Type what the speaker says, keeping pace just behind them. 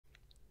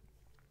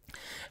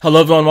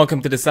Hello everyone,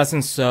 welcome to this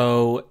lesson.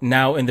 So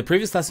now in the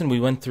previous lesson, we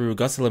went through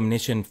Gauss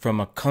elimination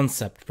from a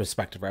concept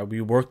perspective, right?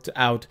 We worked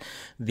out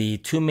the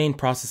two main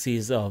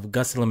processes of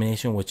Gauss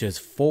elimination, which is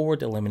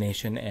forward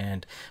elimination.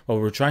 And what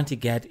we're trying to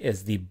get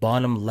is the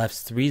bottom left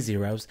three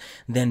zeros,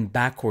 then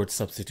backward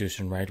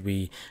substitution, right?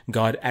 We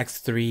got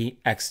x3,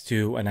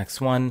 x2, and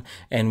x1,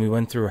 and we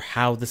went through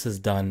how this is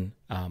done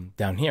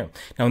down here.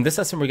 Now in this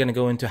lesson, we're going to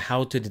go into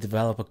how to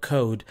develop a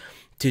code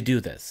to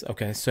do this.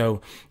 Okay, so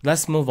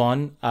let's move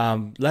on.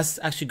 Let's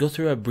actually go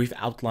through a brief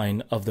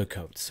outline of the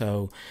code.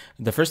 So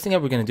the first thing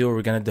that we're going to do,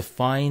 we're going to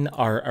define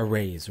our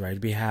arrays, right?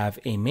 We have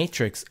a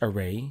matrix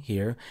array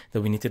here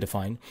that we need to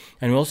define,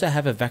 and we also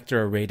have a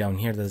vector array down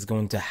here that is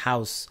going to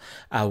house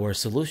our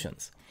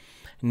solutions.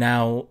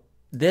 Now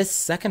this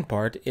second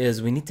part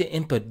is we need to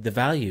input the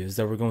values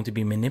that we're going to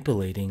be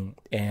manipulating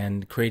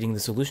and creating the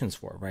solutions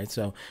for, right?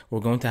 So we're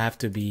going to have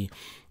to be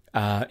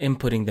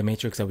inputting the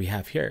matrix that we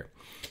have here.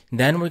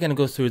 Then we're going to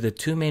go through the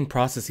two main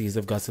processes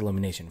of Gauss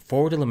elimination: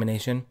 forward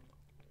elimination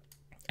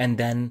and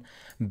then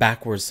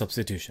backwards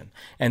substitution.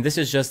 And this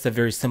is just a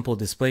very simple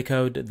display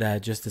code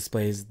that just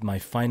displays my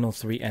final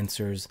three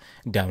answers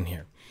down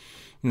here.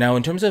 Now,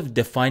 in terms of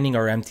defining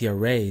our empty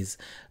arrays,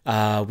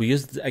 we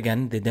use,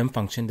 again, the dim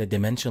function, the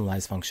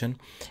dimensionalize function,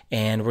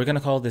 and we're going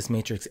to call this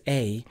matrix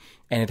A,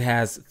 and it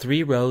has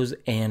 3 rows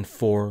and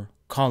 4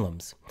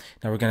 columns.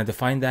 Now, we're going to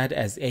define that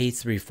as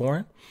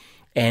A34.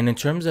 And in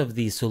terms of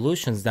the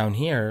solutions down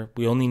here,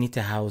 we only need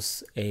to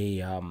house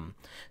a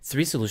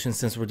 3 solutions,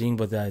 since we're dealing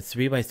with a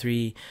 3 by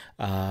 3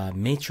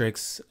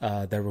 matrix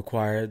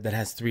that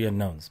has 3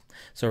 unknowns.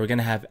 So we're going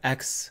to have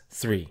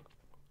x3.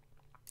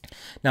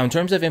 Now, in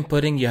terms of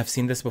inputting, you have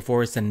seen this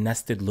before. It's a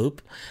nested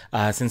loop.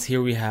 Since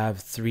here we have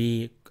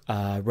 3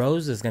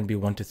 rows, it's going to be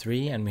 1 to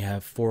 3, and we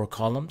have 4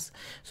 columns,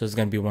 so it's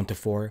going to be 1 to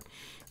 4.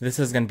 This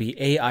is going to be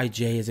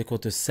aij is equal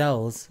to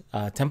cells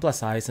 10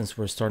 plus I, since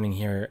we're starting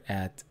here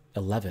at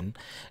 11,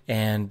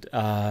 and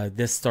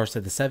this starts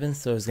at the 7th,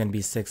 so it's going to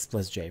be 6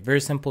 plus j. Very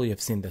simple.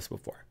 You've seen this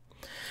before.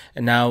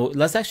 And now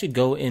let's actually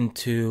go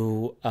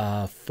into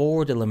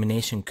forward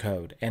elimination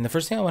code. And the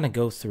first thing I want to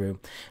go through,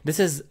 this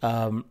is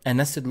a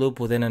nested loop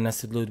within a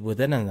nested loop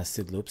within a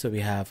nested loop. So we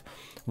have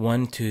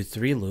 1, 2,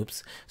 3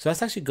 loops. So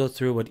let's actually go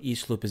through what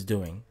each loop is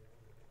doing.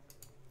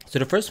 So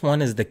the first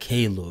one is the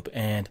k loop,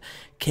 and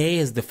k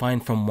is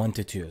defined from 1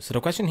 to 2. So the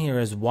question here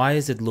is, why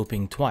is it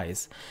looping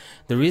twice?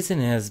 The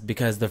reason is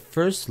because the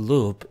first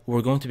loop,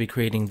 we're going to be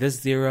creating this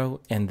 0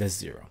 and this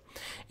 0.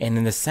 And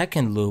in the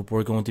second loop,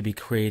 we're going to be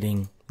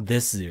creating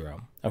this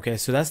 0. Okay,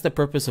 so that's the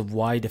purpose of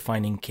why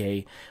defining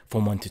k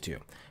from 1 to 2.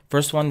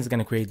 First one is going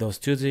to create those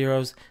 2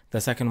 zeros.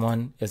 The second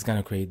one is going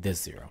to create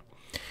this 0.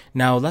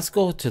 Now let's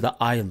go to the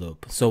I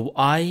loop. So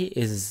I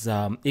is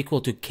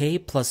equal to k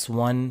plus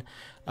 1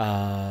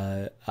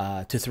 to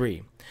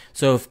 3.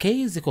 So if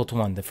k is equal to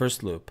 1, the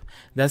first loop,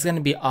 that's going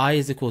to be I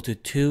is equal to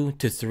 2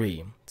 to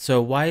 3.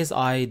 So why is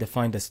I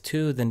defined as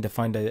 2 then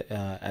defined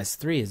as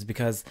 3 is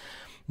because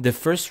the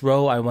first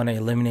row I want to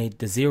eliminate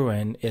the 0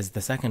 in is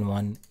the second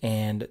one,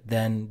 and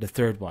then the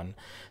third one.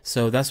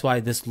 So that's why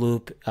this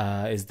loop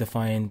is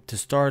defined to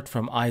start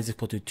from I is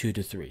equal to 2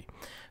 to 3.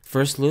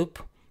 First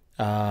loop,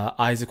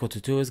 I is equal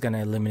to 2 is going to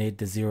eliminate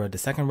the 0 at the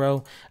second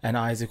row, and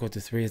I is equal to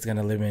 3 is going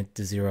to eliminate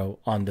the 0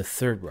 on the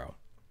third row.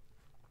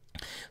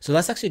 So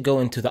let's actually go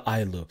into the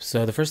I loop.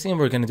 So the first thing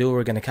we're going to do,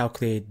 we're going to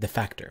calculate the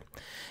factor.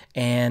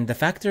 And the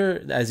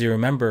factor, as you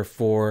remember,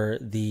 for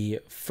the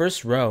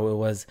first row, it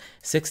was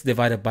 6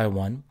 divided by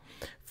 1.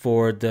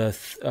 For the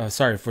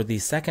for the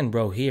second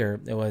row here,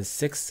 it was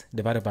 6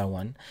 divided by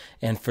 1.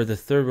 And for the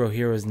third row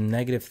here, it was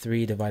negative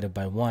 3 divided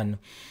by 1.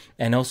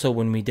 And also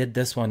when we did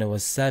this one, it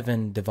was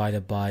 7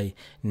 divided by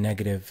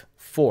negative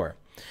 4.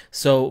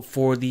 So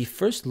for the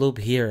first loop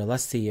here,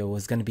 let's see, it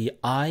was going to be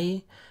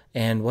I.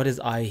 And what is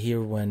I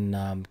here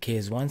when k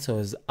is 1? So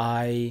is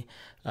I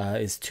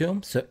is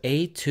 2. So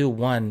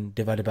A21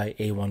 divided by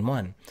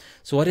A11.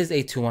 So what is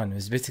A21?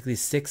 It's basically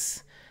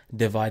 6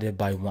 divided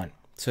by 1.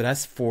 So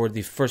that's for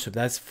the first loop.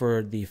 That's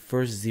for the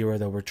first 0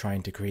 that we're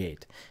trying to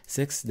create.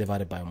 6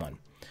 divided by 1.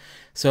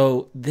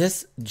 So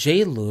this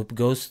J loop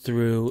goes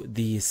through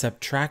the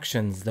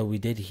subtractions that we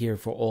did here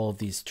for all of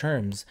these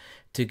terms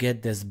to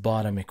get this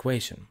bottom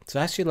equation. So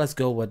actually, let's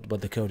go what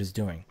the code is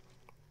doing.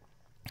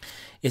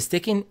 It's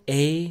taking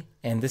A,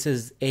 and this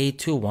is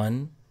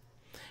A21,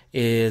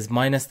 is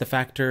minus the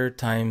factor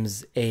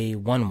times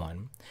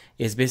A11.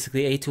 Is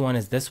basically A21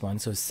 is this one,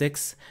 so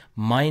 6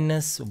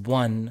 minus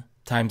 1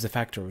 times the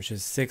factor, which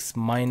is 6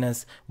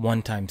 minus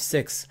 1 times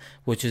 6,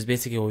 which is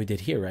basically what we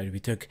did here, right?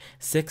 We took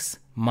 6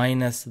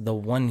 minus the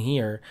 1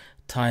 here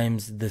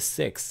times the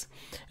 6.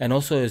 And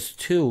also is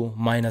 2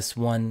 minus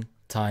 1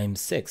 times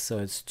 6, so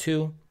it's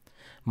 2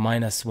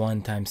 minus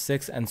 1 times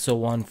 6, and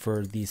so on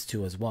for these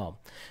two as well.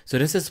 So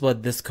this is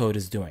what this code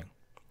is doing.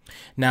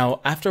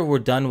 Now, after we're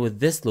done with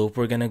this loop,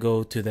 we're going to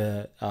go to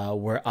the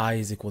where I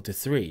is equal to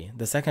 3,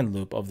 the second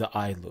loop of the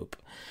I loop.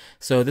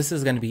 So this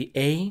is going to be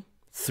A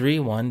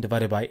A31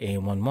 divided by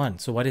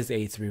A11. So what is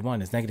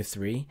A31? It's negative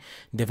 3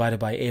 divided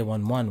by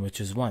A11, which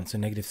is 1. So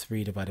negative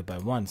 3 divided by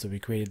 1. So we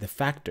created the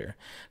factor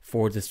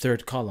for the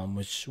third column,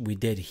 which we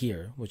did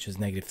here, which is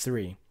negative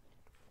 3.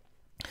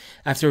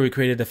 After we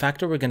created the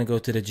factor, we're going to go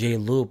to the J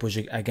loop, which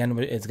again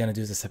is going to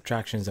do the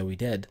subtractions that we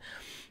did.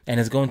 And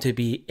it's going to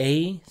be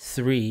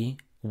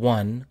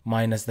A31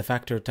 minus the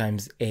factor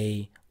times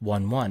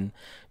A11.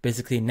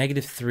 Basically,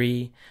 negative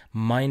 3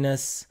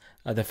 minus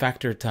the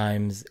factor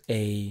times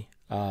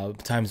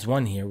times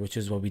 1 here, which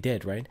is what we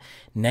did, right?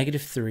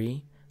 Negative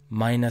 3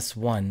 minus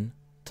 1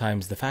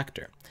 times the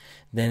factor.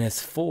 Then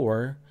it's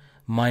 4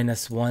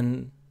 minus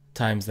 1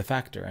 times the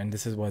factor. And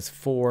this was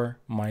 4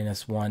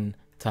 minus 1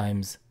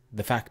 times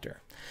the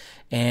factor.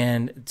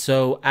 And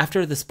so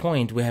after this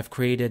point, we have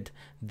created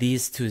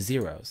these two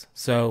zeros.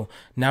 So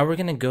now we're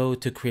going to go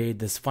to create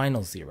this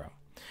final zero.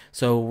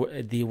 So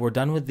we're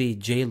done with the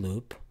J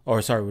loop,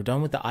 or sorry, we're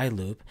done with the I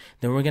loop.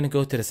 Then we're going to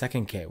go to the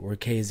second K, where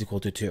K is equal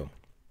to 2.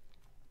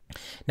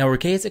 Now, where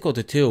K is equal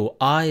to 2,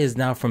 I is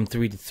now from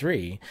 3 to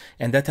 3,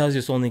 and that tells you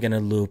it's only going to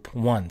loop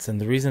once.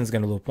 And the reason it's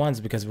going to loop once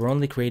is because we're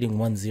only creating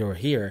 1 0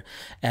 here,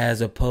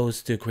 as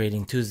opposed to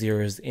creating 2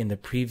 zeros in the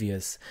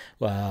previous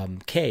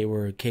K,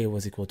 where K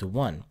was equal to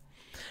 1.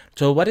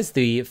 So what is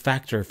the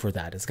factor for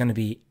that? It's going to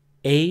be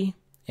A,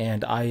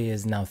 and I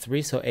is now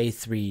 3, so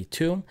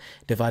A32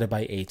 divided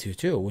by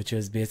A22, which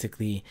is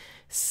basically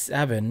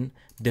 7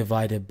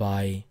 divided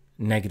by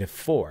negative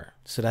 4.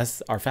 So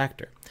that's our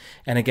factor.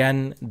 And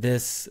again,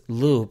 this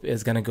loop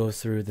is going to go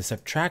through the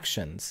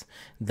subtractions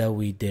that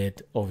we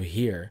did over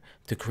here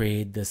to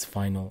create this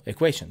final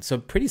equation. So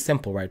pretty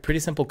simple, right?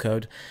 Pretty simple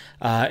code.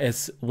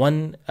 It's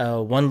one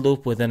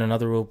loop within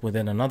another loop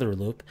within another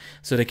loop.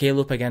 So the K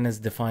loop again is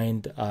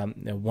defined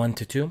 1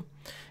 to 2.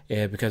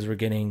 Because we're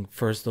getting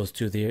first those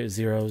two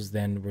zeros,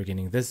 then we're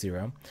getting this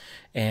 0.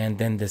 And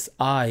then this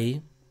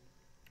I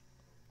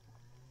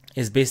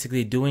is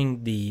basically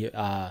doing the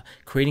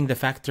creating the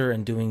factor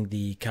and doing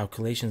the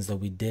calculations that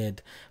we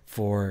did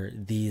for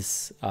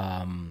these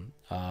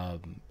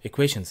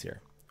equations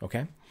here.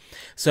 Okay,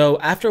 so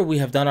after we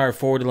have done our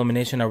forward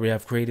elimination, or we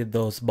have created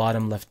those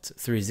bottom left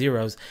 3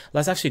 zeros,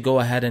 let's actually go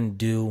ahead and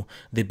do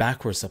the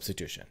backward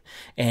substitution.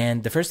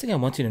 And the first thing I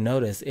want you to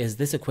notice is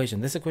this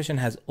equation. This equation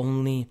has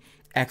only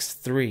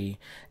x3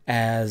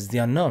 as the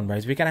unknown,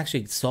 right? So we can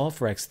actually solve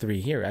for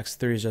x3 here.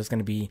 x3 is just going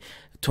to be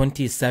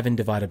 27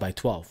 divided by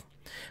 12.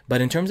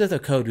 But in terms of the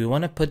code, we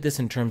want to put this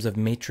in terms of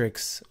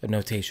matrix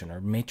notation, or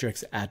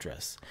matrix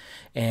address.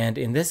 And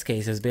in this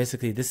case, is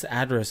basically this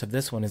address of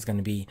this one is going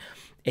to be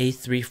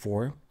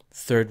A34,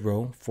 third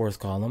row, fourth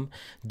column,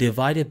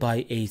 divided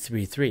by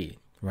A33,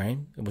 right?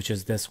 Which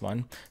is this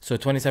one. So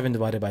 27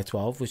 divided by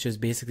 12, which is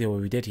basically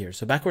what we did here.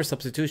 So backward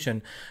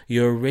substitution,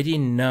 you already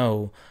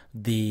know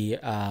the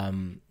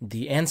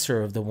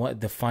answer of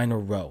the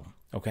final row,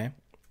 okay?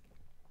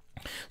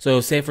 So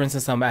say, for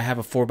instance, I have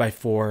a 4 by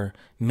 4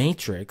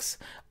 matrix.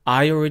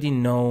 I already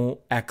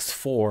know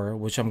x4,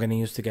 which I'm going to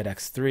use to get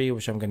x3,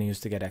 which I'm going to use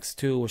to get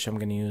x2, which I'm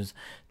going to use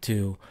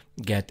to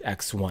get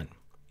x1.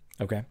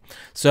 Okay,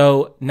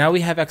 so now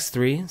we have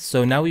x3.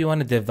 So now we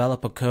want to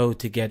develop a code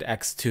to get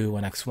x2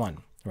 and x1,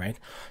 right?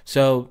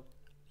 So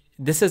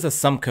this is a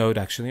sum code,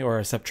 actually, or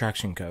a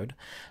subtraction code.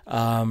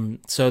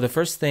 So the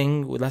first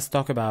thing, let's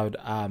talk about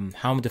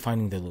how I'm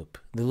defining the loop.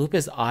 The loop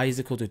is I is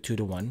equal to 2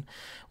 to 1,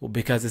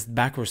 because it's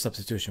backward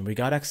substitution. We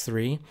got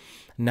x3.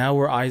 Now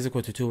where I is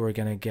equal to 2, we're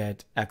going to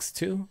get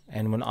x2.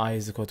 And when I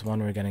is equal to 1,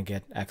 we're going to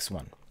get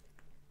x1.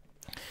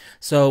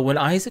 So when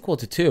I is equal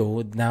to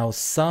 2, now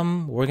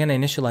sum, we're going to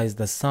initialize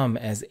the sum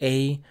as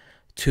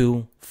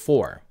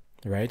A24.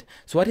 Right?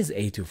 So what is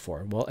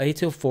A24? Well,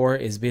 A24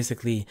 is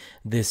basically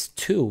this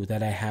 2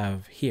 that I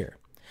have here.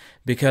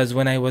 Because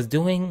when I was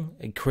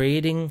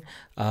creating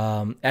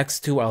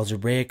x2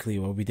 algebraically,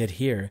 what we did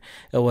here,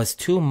 it was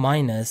 2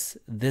 minus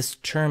this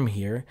term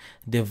here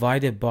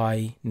divided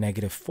by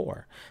negative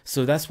 4.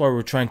 So that's what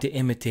we're trying to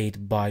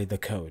imitate by the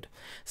code.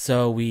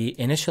 So we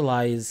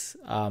initialize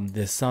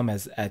the sum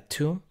as at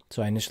 2.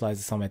 So I initialize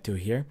the sum at 2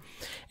 here.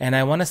 And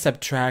I want to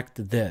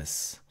subtract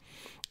this.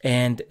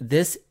 And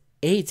this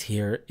 8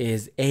 here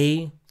is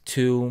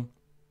A23,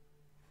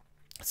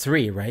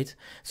 right?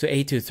 So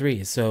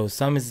A23. So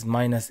sum is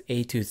minus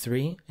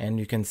A23, and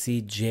you can see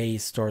J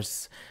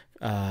starts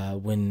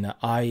when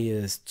I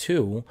is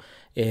 2,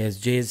 is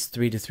J is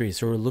 3 to 3.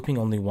 So we're looping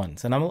only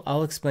once, and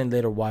I'll explain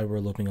later why we're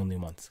looping only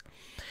once.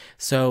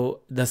 So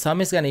the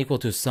sum is going to equal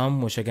to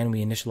sum, which again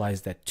we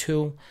initialized at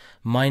 2,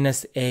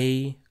 minus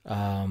A,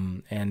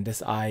 and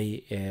this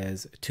I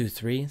is 2,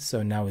 3.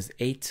 So now is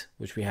 8,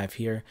 which we have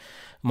here,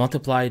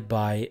 multiplied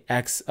by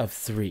x of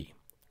 3,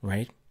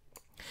 right?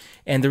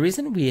 And the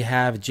reason we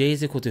have J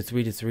is equal to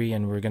 3 to 3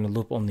 and we're going to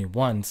loop only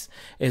once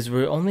is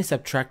we're only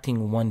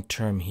subtracting one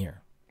term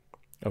here,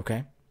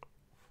 okay?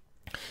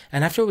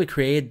 And after we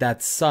create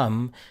that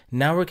sum,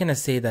 now we're going to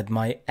say that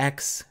my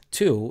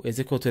x2 is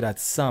equal to that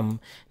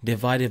sum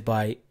divided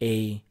by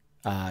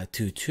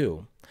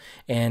A22.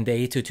 and the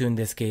A22 in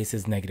this case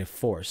is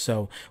 -4.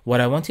 So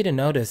what I want you to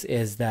notice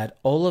is that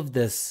all of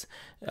this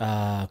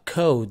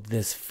code,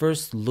 this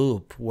first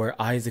loop where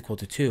I is equal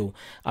to 2,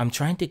 I'm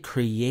trying to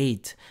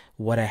create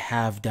what I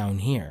have down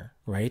here,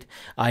 right?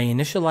 I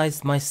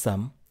initialized my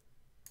sum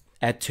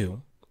at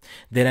 2.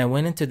 Then I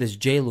went into this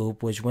J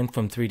loop, which went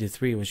from 3 to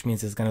 3, which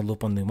means it's going to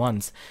loop only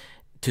once,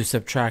 to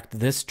subtract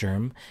this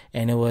term.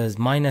 And it was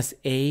minus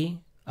A,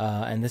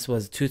 and this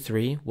was 2,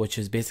 3, which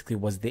is basically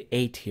was the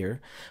 8 here,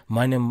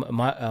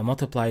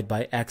 multiplied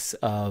by x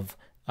of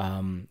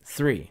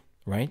 3,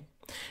 right?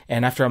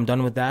 And after I'm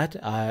done with that,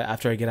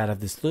 after I get out of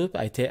this loop,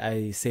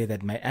 I say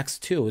that my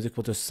x2 is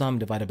equal to sum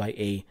divided by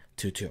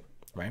A22,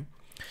 right?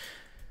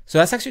 So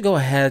let's actually go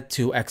ahead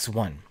to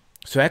x1.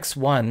 So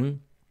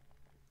x1,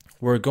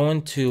 we're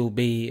going to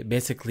be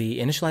basically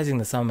initializing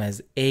the sum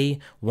as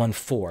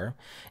A14,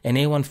 and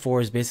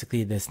A14 is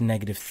basically this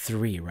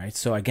 -3, right?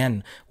 So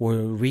again,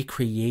 we're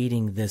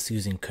recreating this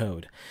using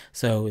code.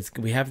 So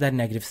we have that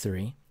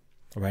 -3,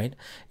 right?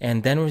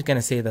 And then we're going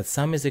to say that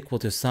sum is equal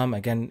to sum,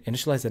 again,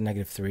 initialize at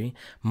 -3,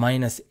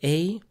 minus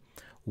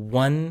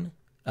A12,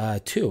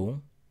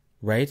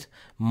 right?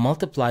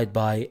 Multiplied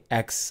by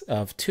x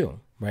of 2,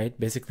 right?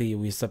 Basically,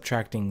 we're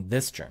subtracting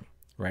this term,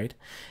 right?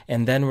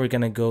 And then we're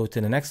going to go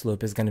to the next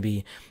loop is going to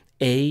be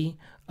A,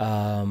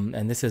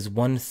 and this is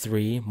 1,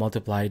 3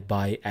 multiplied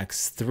by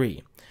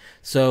x3.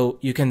 So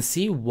you can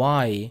see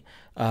why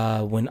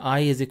when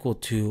I is equal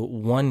to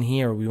 1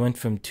 here, we went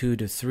from 2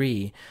 to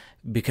 3,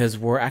 because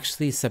we're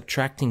actually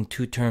subtracting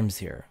two terms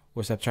here.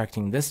 We're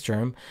subtracting this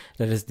term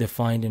that is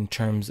defined in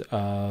terms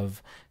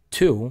of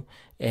 2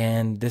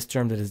 and this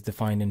term that is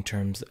defined in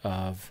terms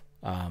of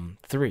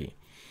 3.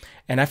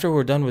 And after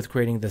we're done with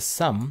creating the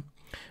sum,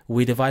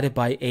 we divide it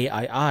by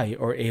AII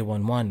or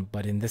A11,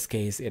 but in this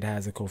case, it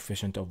has a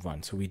coefficient of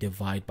 1. So we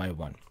divide by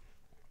 1.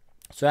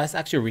 So let's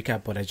actually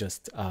recap what I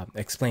just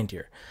explained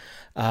here.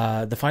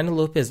 The final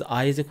loop is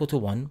I is equal to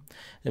 1.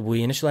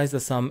 We initialize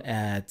the sum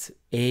at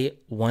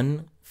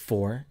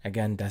A14.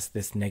 Again, that's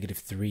this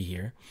 -3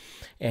 here.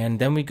 And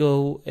then we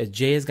go,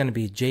 J is going to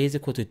be, J is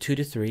equal to 2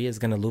 to 3 is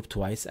going to loop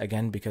twice,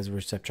 again, because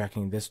we're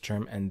subtracting this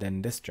term and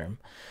then this term.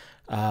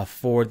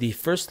 For the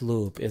first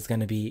loop, it's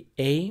going to be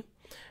A,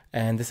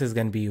 and this is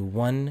going to be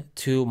 1,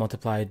 2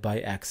 multiplied by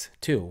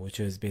x2, which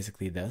is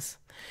basically this.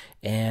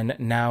 And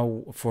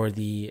now for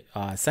the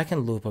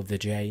second loop of the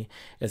J,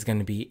 it's going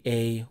to be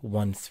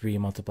A13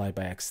 multiplied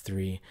by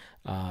x3,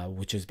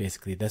 which is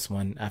basically this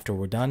one. After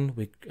we're done,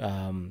 we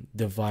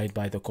divide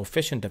by the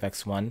coefficient of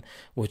x1,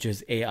 which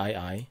is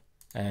AII,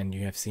 and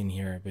you have seen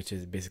here, which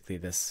is basically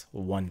this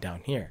 1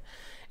 down here.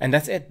 And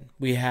that's it.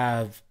 We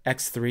have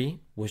x3,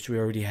 which we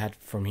already had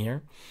from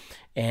here,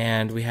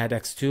 and we had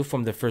x2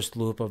 from the first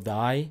loop of the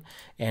I,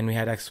 and we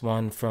had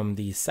x1 from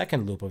the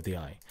second loop of the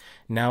I.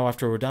 Now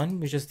after we're done,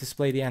 we just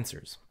display the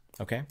answers,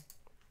 okay?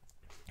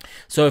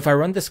 So if I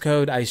run this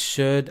code, I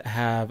should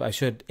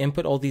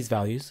input all these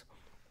values.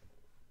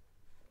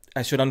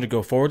 I should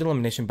undergo forward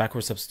elimination,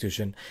 backward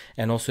substitution,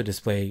 and also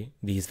display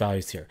these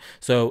values here.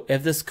 So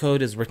if this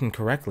code is written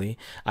correctly,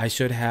 I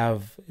should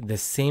have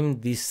these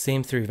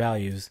same 3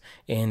 values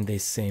in the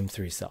same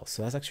 3 cells.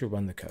 So let's actually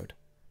run the code.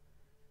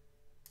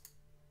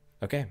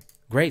 Okay,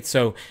 great.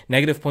 So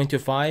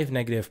 -0.25,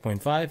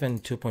 -0.5,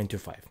 and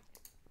 2.25.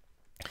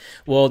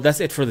 Well, that's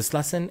it for this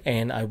lesson,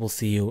 and I will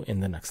see you in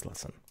the next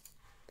lesson.